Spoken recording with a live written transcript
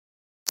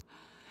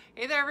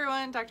Hey there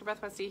everyone, Dr.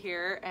 Beth Westy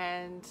here,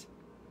 and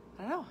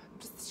I don't know, I'm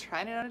just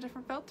trying it on a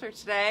different filter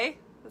today.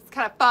 It's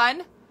kind of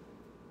fun.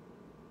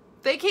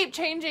 They keep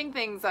changing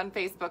things on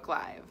Facebook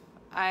Live.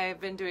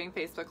 I've been doing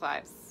Facebook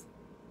Lives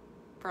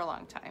for a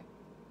long time,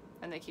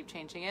 and they keep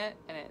changing it,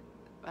 and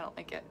I don't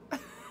like it.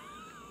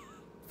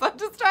 So I'm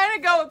just trying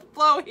to go with the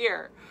flow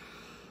here.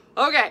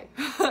 Okay.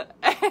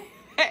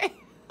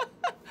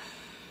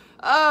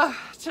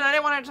 Tonight I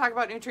wanted to talk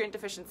about nutrient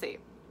deficiency.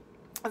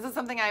 This is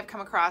something I've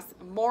come across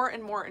more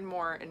and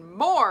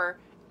more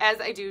as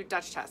I do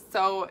Dutch tests.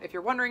 So if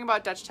you're wondering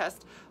about Dutch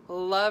test,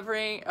 love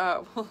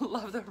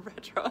the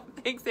retro.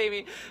 Thanks,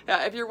 Amy.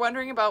 If you're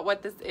wondering about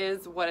what this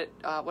is, what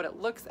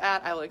it looks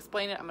at, I will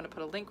explain it. I'm going to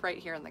put a link right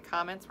here in the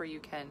comments where you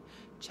can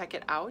check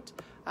it out.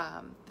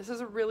 This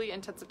is a really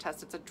intensive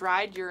test. It's a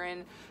dried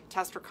urine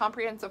test for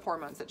comprehensive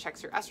hormones. It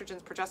checks your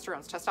estrogens,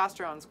 progesterones,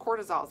 testosterones,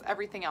 cortisols,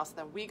 everything else.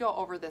 Then we go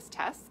over this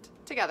test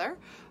together.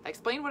 I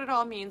explain what it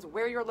all means,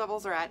 where your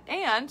levels are at,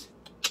 and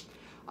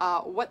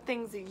what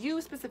things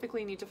you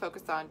specifically need to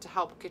focus on to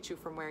help get you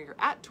from where you're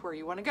at to where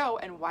you want to go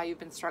and why you've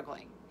been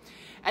struggling.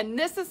 And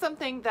this is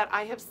something that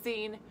I have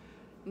seen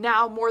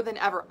now more than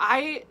ever.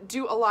 I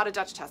do a lot of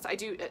Dutch tests. I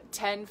do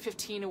 10,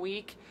 15 a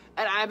week,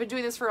 and I've been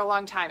doing this for a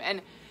long time.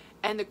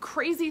 And the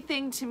crazy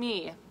thing to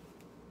me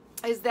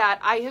is that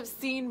I have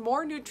seen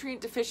more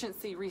nutrient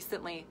deficiency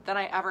recently than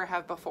I ever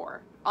have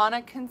before on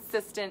a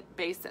consistent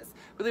basis.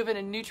 We live in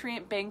a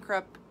nutrient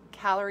bankrupt,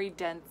 calorie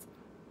dense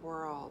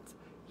world.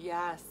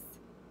 Yes.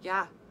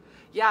 Yeah.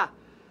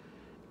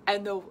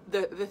 And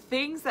the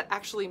things that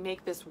actually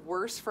make this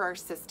worse for our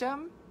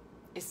system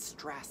is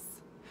stress.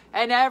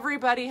 And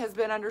everybody has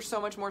been under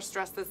so much more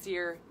stress this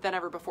year than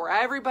ever before.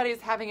 Everybody's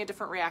having a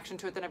different reaction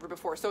to it than ever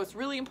before. So it's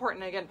really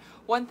important. Again,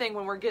 one thing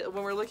when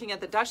we're looking at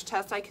the Dutch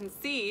test, I can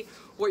see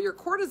what your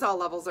cortisol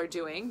levels are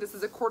doing.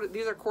 These are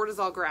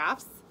cortisol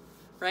graphs,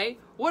 right?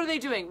 What are they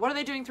doing? What are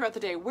they doing throughout the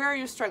day? Where are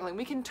you struggling?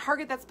 We can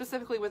target that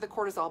specifically with the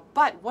cortisol.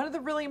 But one of the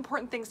really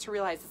important things to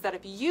realize is that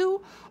if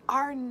you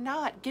are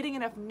not getting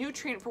enough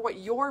nutrient for what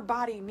your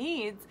body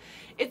needs,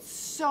 it's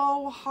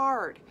so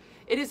hard.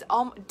 It is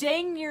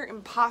dang near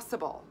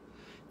impossible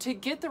to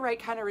get the right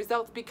kind of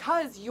results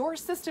because your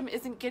system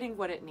isn't getting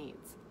what it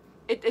needs.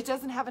 It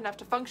doesn't have enough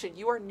to function.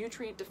 You are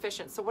nutrient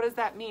deficient. So what does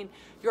that mean?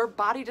 Your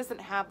body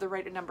doesn't have the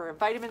right number of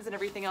vitamins and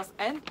everything else.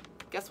 And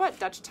guess what?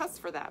 Dutch tests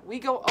for that. We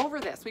go over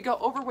this. We go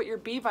over what your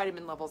B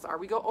vitamin levels are.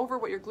 We go over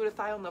what your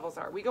glutathione levels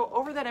are. We go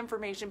over that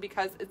information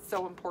because it's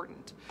so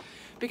important.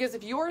 Because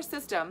if your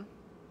system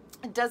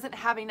doesn't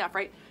have enough,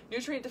 right?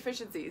 Nutrient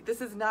deficiency, this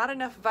is not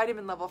enough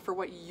vitamin level for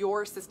what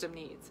your system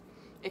needs.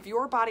 If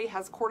your body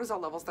has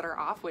cortisol levels that are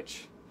off,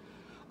 which,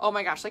 oh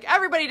my gosh, like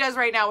everybody does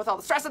right now with all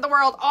the stress in the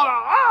world,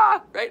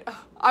 right?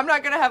 I'm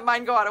not going to have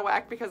mine go out of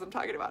whack because I'm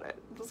talking about it.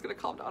 I'm just going to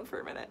calm down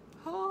for a minute.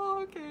 Oh,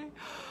 okay.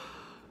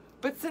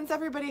 But since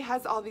everybody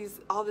has all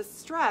this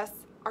stress,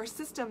 our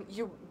system,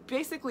 you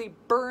basically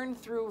burn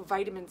through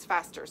vitamins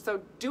faster. So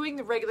doing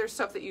the regular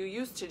stuff that you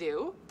used to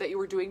do, that you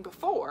were doing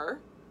before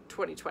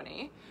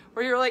 2020,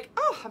 where you're like,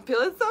 oh, I'm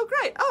feeling so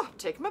great. Oh, I'm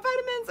taking my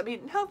vitamins. I'm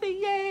eating healthy.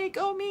 Yay,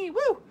 go me.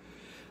 Woo.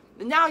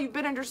 And now you've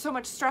been under so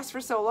much stress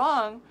for so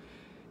long,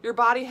 your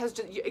body has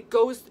just,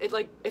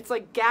 it's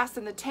like gas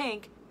in the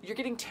tank. You're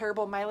getting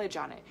terrible mileage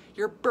on it.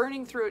 You're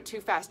burning through it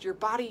too fast. Your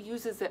body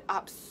uses it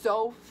up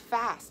so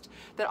fast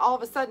that all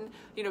of a sudden,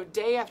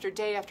 day after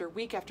day after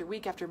week after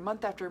week after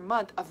month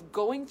of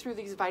going through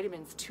these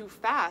vitamins too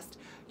fast,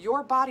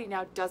 your body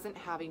now doesn't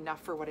have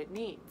enough for what it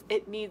needs.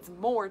 It needs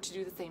more to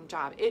do the same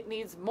job. It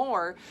needs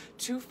more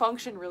to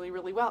function really,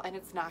 really well, and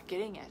it's not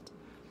getting it.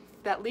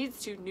 That leads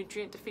to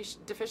nutrient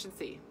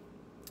deficiency.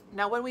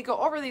 Now, when we go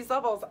over these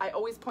levels, I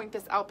always point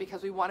this out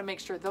because we want to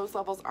make sure those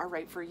levels are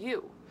right for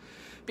you.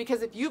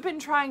 Because if you've been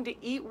trying to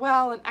eat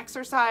well and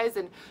exercise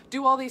and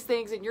do all these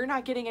things and you're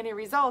not getting any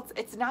results,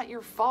 it's not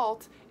your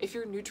fault if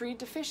you're nutrient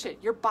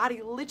deficient. Your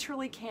body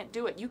literally can't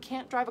do it. You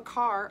can't drive a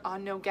car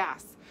on no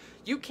gas.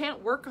 You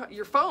can't work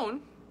your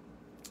phone.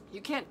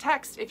 You can't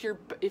text if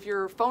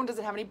your phone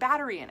doesn't have any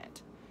battery in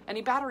it,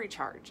 any battery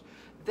charge.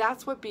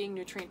 That's what being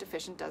nutrient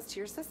deficient does to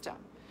your system.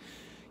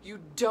 You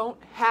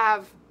don't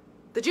have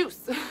the juice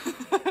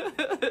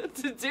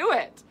to do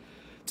it,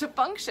 to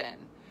function.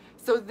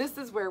 So this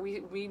is where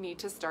we need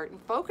to start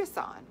and focus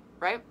on,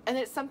 right? And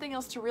it's something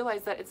else to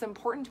realize that it's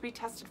important to be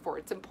tested for.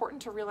 It's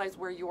important to realize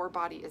where your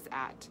body is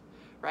at,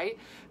 right?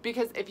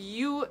 Because if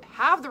you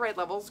have the right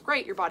levels,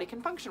 great, your body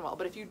can function well.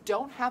 But if you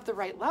don't have the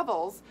right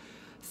levels,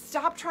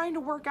 stop trying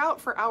to work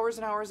out for hours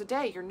and hours a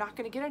day. You're not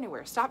going to get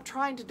anywhere. Stop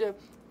trying to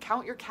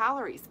count your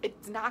calories.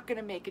 It's not going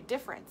to make a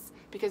difference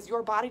because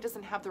your body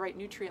doesn't have the right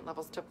nutrient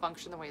levels to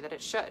function the way that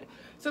it should.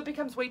 So it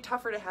becomes way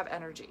tougher to have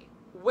energy.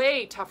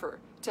 Way tougher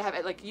to have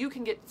it. Like, you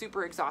can get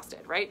super exhausted,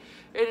 right?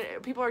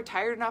 People are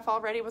tired enough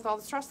already with all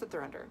the stress that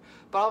they're under.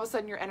 But all of a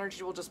sudden your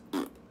energy will just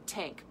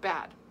tank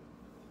bad.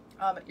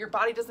 Your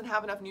body doesn't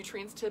have enough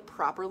nutrients to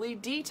properly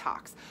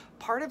detox.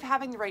 Part of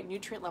having the right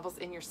nutrient levels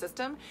in your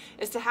system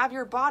is to have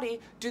your body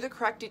do the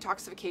correct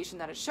detoxification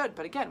that it should.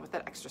 But again, with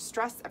that extra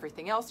stress,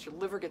 everything else, your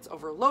liver gets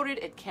overloaded.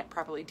 It can't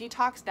properly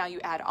detox. Now you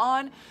add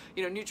on,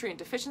 nutrient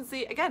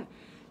deficiency. Again,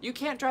 you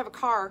can't drive a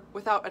car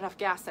without enough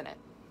gas in it.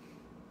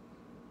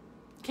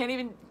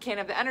 Can't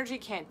have the energy,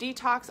 can't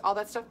detox, all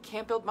that stuff,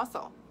 can't build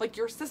muscle. Like,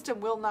 your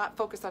system will not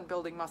focus on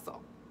building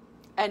muscle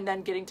and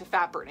then getting to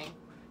fat burning,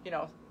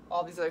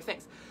 all these other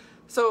things.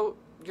 So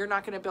you're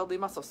not going to build the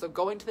muscle. So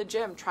going to the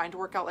gym, trying to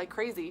work out like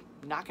crazy,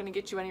 not going to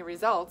get you any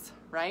results,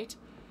 right?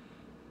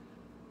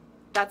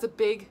 That's a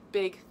big,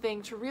 big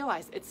thing to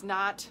realize. It's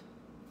not,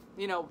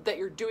 that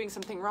you're doing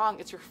something wrong.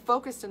 It's you're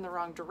focused in the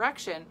wrong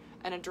direction,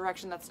 and a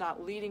direction that's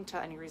not leading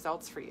to any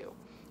results for you.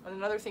 And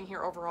another thing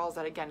here overall is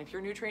that, again, if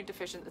you're nutrient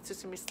deficient, it's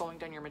just going to be slowing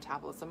down your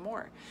metabolism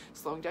more,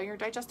 slowing down your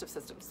digestive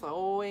system,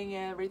 slowing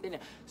everything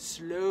down.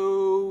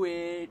 Slow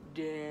it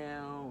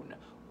down.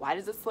 Why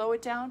does it slow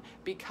it down?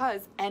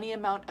 Because any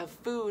amount of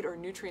food or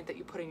nutrient that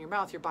you put in your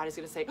mouth, your body's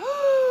going to say,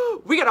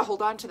 oh, we got to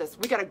hold on to this.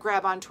 We got to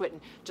grab onto it and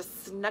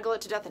just snuggle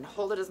it to death and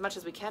hold it as much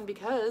as we can,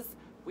 because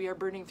we are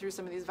burning through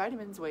some of these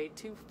vitamins way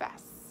too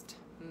fast.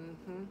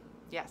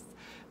 Yes.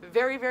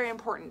 Very, very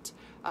important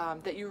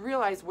that you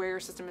realize where your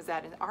system is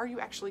at, and are you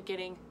actually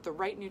getting the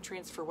right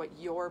nutrients for what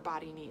your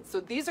body needs. So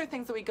these are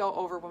things that we go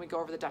over when we go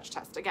over the Dutch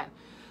test. Again,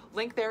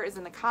 link there is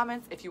in the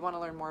comments. If you want to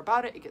learn more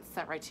about it, it gets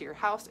sent right to your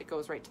house. It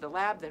goes right to the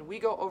lab. Then we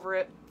go over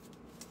it.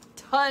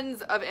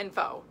 Tons of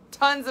info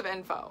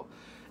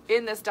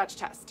in this Dutch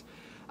test.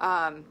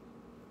 And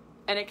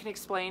it can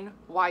explain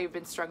why you've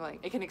been struggling.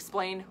 It can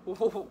explain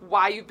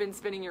why you've been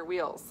spinning your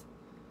wheels,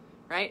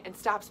 right? And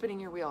stop spinning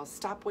your wheels.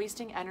 Stop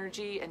wasting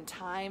energy and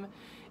time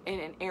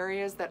in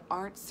areas that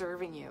aren't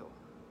serving you.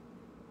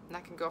 And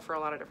that can go for a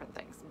lot of different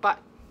things. But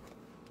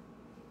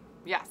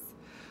yes,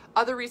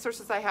 other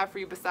resources I have for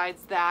you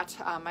besides that,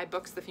 my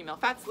books, The Female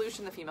Fat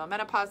Solution, The Female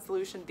Menopause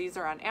Solution, these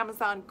are on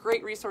Amazon.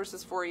 Great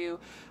resources for you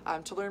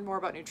to learn more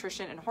about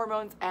nutrition and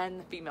hormones and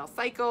the female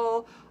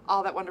cycle,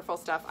 all that wonderful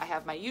stuff. I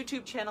have my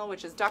YouTube channel,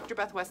 which is Dr.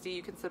 Beth Westy.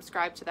 You can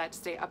subscribe to that to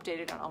stay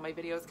updated on all my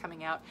videos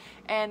coming out.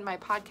 And my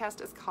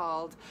podcast is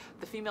called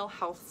The Female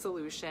Health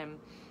Solution.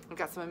 I've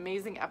got some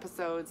amazing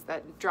episodes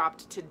that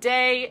dropped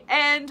today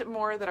and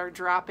more that are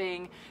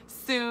dropping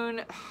soon.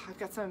 I've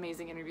got some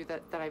amazing interviews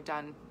that I've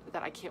done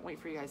that I can't wait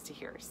for you guys to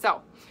hear.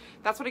 So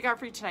that's what I got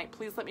for you tonight.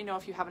 Please let me know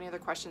if you have any other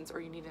questions or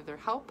you need any other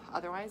help.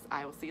 Otherwise,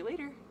 I will see you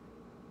later.